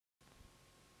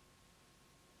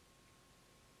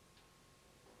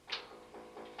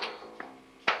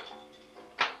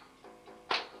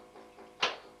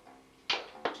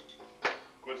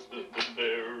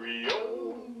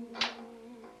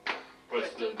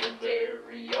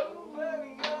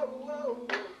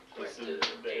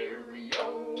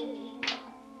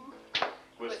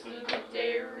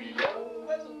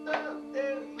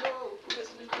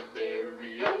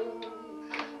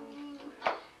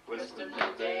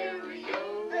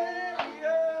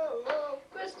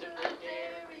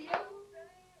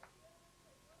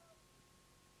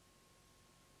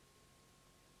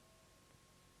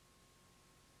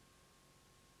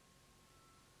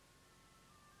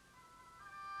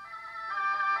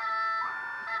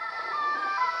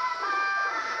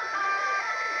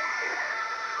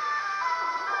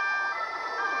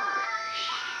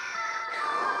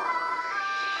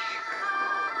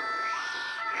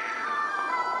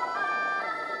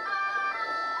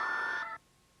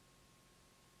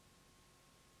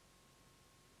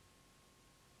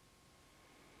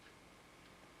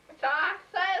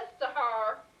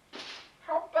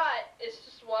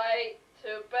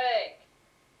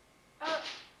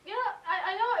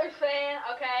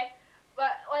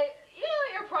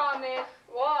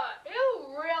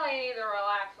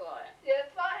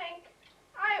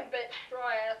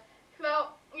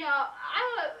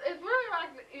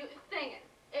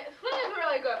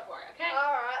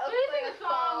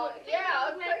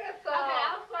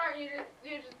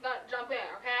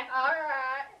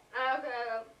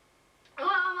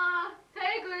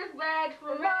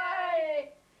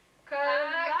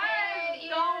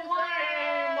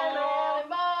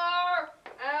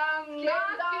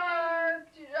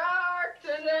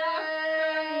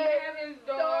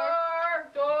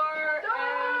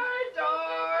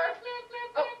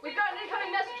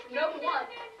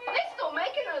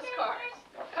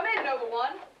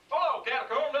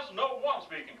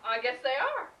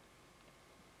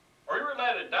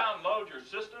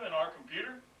system in our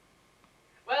computer?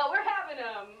 Well, we're having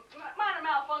a minor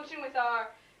malfunction with our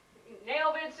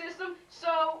nail-vid system,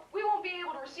 so we won't be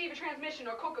able to receive a transmission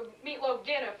or cook a meatloaf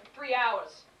dinner for 3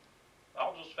 hours.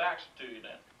 I'll just fax it to you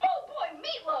then. Oh boy,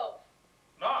 meatloaf!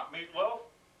 Not meatloaf.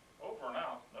 Over and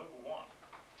out, Nova 1.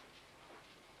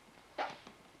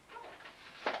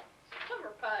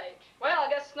 Cover page. Well, I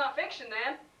guess it's not fiction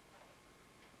then.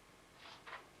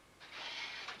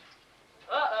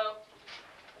 Uh-oh.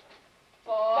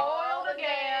 Foiled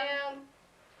again.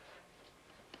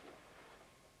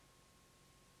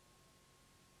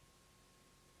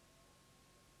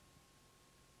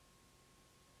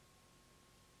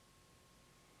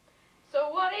 So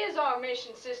what is our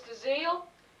mission, Sister Zeal?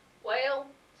 Well, it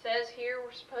says here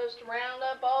we're supposed to round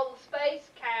up all the space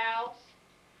cows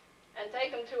and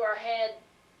take them to our head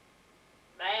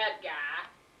bad guy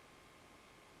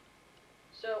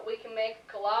so we can make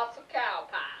a colossal cow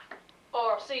pie.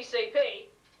 Or CCP.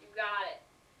 You got it.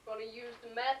 We're going to use the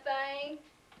methane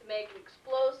to make an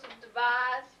explosive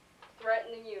device to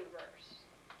threaten the universe.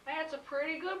 That's a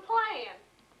pretty good plan.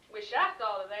 Wish I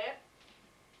thought of that.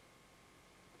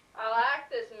 I like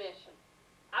this mission.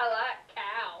 I like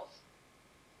cows.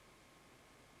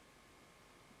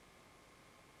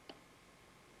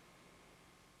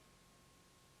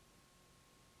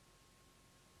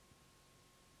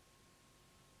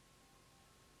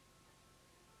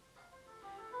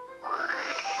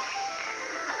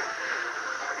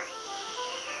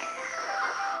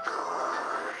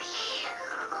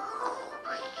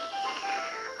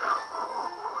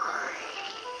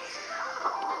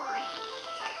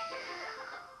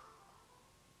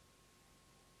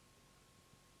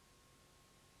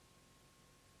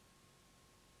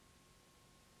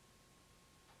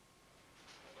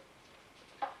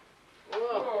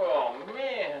 Oh,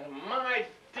 man, am I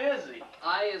dizzy.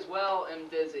 I as well am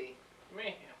dizzy.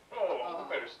 Man, we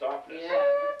better stop this. Yeah.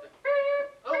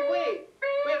 Oh, wait.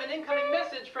 We have an incoming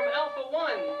message from Alpha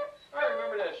 1. I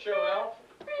remember that show, Alf.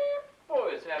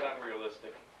 Boy, is that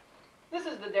unrealistic. This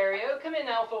is the Dario. Come in,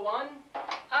 Alpha 1.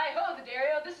 Hi-ho, the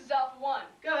Dario. This is Alpha 1.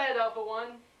 Go ahead, Alpha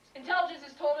 1. Intelligence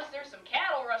has told us there's some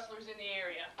cattle rustlers in the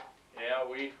area. Yeah,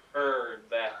 we heard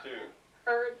that, too.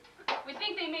 Heard. We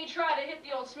think they may try to hit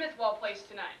the old Smithwell place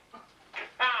tonight.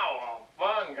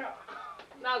 Cowabunga!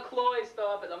 Now, Chloe,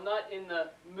 stop it. I'm not in the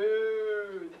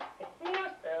mood.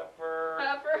 Whatever.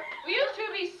 Pepper, will you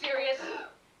two be serious?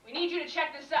 We need you to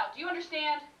check this out. Do you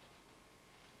understand?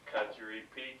 Could you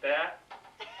repeat that?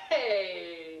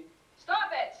 Hey.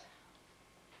 Stop it!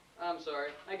 I'm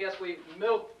sorry. I guess we've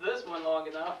milked this one long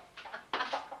enough.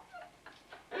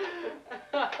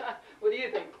 What do you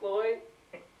think, Chloe?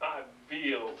 I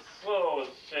feel so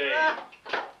ashamed.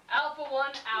 Alpha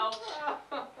 1 out.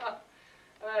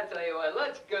 I tell you what,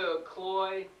 let's go,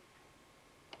 Chloe.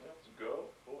 Let's go.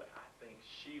 Boy, I think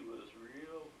she was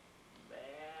real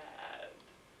mad.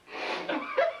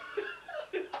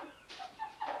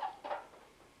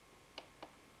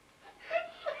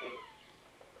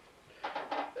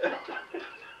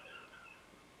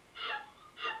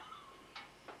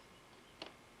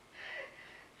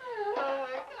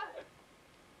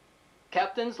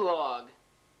 Captain's log.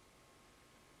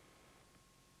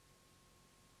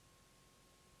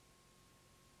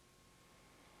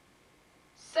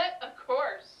 Set a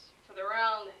course for the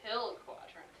round hill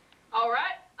quadrant. All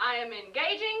right, I am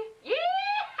engaging.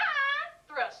 Yee-haw!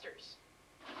 Thrusters.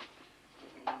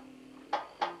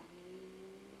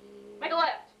 Make a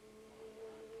left.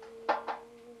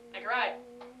 Make a right.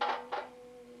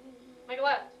 Make a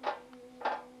left.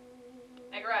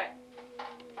 Make a right.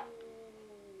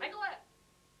 Make a left.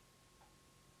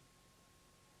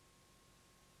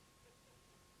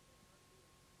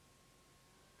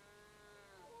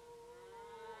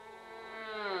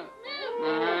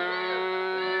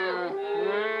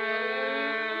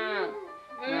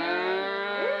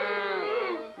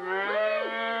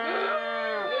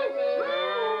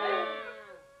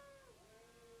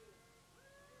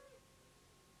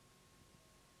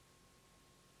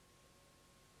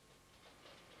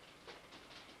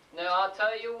 Now, I'll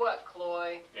tell you what,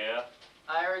 Chloe. Yeah?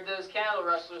 I heard those cattle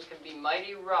rustlers can be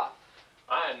mighty rough.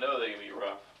 I know they can be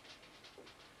rough.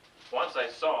 Once I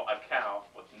saw a cow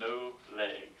with no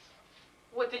legs.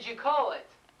 What did you call it?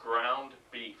 Ground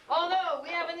beef. Oh, no, we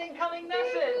have an incoming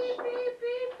message. Beep,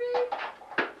 beep, beep.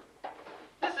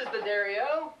 This is the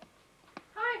Dario.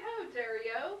 Hi-ho,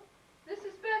 Dario. This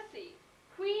is Bessie,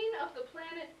 queen of the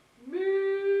planet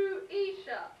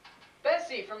Mu-Isha.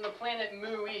 Bessie from the planet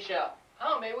Mu-Isha.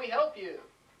 How may we help you?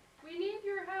 We need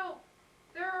your help.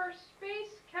 There are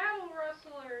space cattle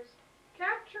rustlers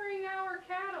capturing our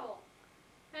cattle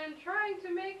and trying going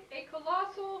to make a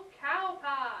colossal cow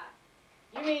pie.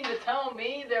 You mean to tell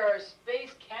me there are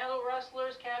space cattle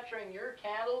rustlers capturing your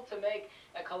cattle to make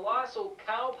a colossal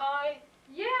cow pie?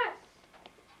 Yes.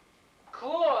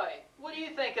 Cloy, what do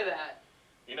you think of that?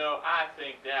 You know, I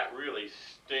think that really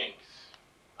stinks.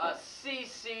 A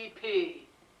CCP.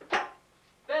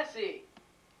 Bessie,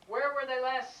 where were they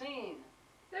last seen?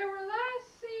 They were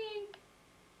last seen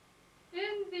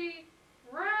in the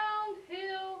Round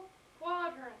Hill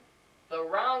Quadrant. The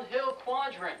Round Hill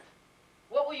Quadrant.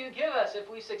 What will you give us if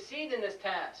we succeed in this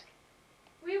task?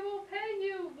 We will pay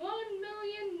you 1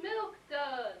 million milk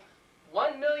duds.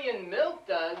 1 million milk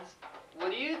duds?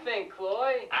 What do you think,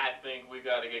 Cloy? I think we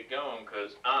gotta get going,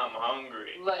 'cause I'm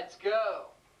hungry. Let's go.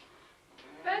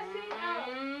 Bessie out.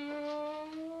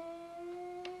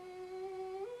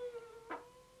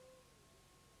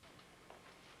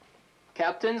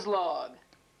 Captain's log.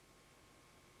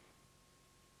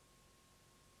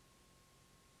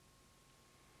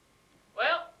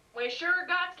 Well, we sure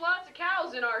got lots of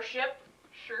cows in our ship.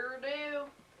 Sure do.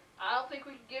 I don't think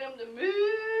we can get them to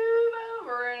move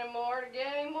over anymore to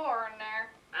get any more in there.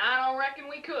 I don't reckon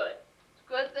we could. It's a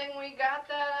good thing we got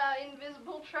that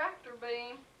invisible tractor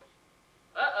beam.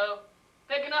 Uh-oh.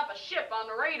 Picking up a ship on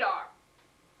the radar.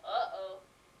 Uh-oh.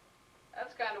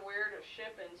 That's kind of weird, a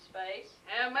ship in space.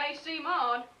 And it may seem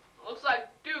odd. Looks like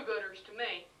do-gooders to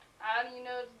me. How do you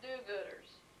know it's do-gooders?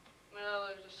 Well,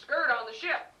 there's a skirt on the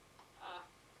ship.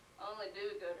 Only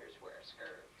do-gooders wear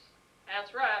skirts.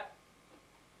 That's right.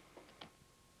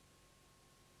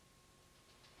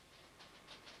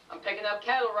 I'm picking up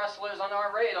cattle rustlers on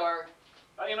our radar.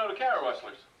 How do you know the cattle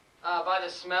rustlers? By the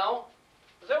smell.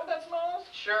 Is that what that smells?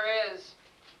 Sure is.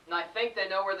 And I think they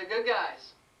know we're the good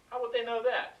guys. How would they know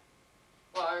that?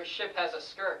 Well, our ship has a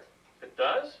skirt. It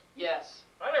does? Yes.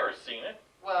 I never seen it.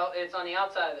 Well, it's on the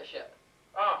outside of the ship.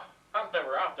 Oh, I'm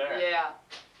never out there. Yeah.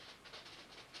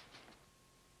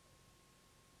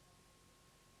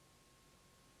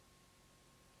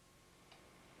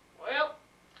 Well,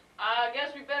 I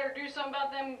guess we better do something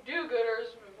about them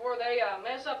do-gooders before they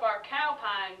mess up our cow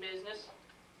pieing business.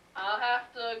 I'll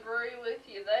have to agree with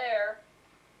you there.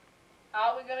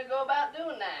 How are we going to go about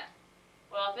doing that?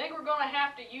 Well, I think we're going to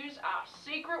have to use our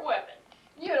secret weapon.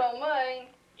 You don't mean?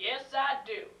 Yes, I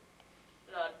do.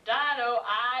 The Dino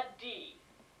ID.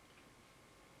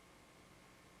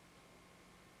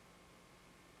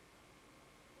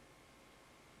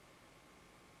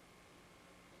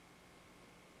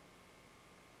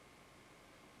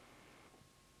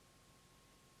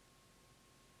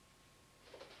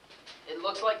 It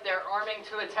looks like they're arming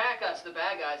to attack us, the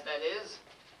bad guys, that is.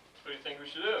 What do you think we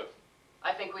should do?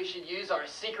 I think we should use our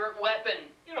secret weapon.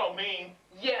 You don't mean.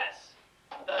 Yes!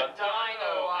 The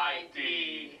Dino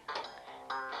ID.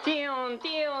 Down,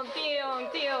 down, down,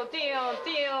 down, down,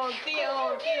 down, down,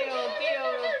 down, down,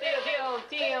 down,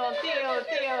 down, down, down,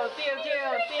 down, down, down,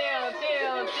 down,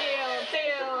 down,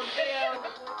 down, down,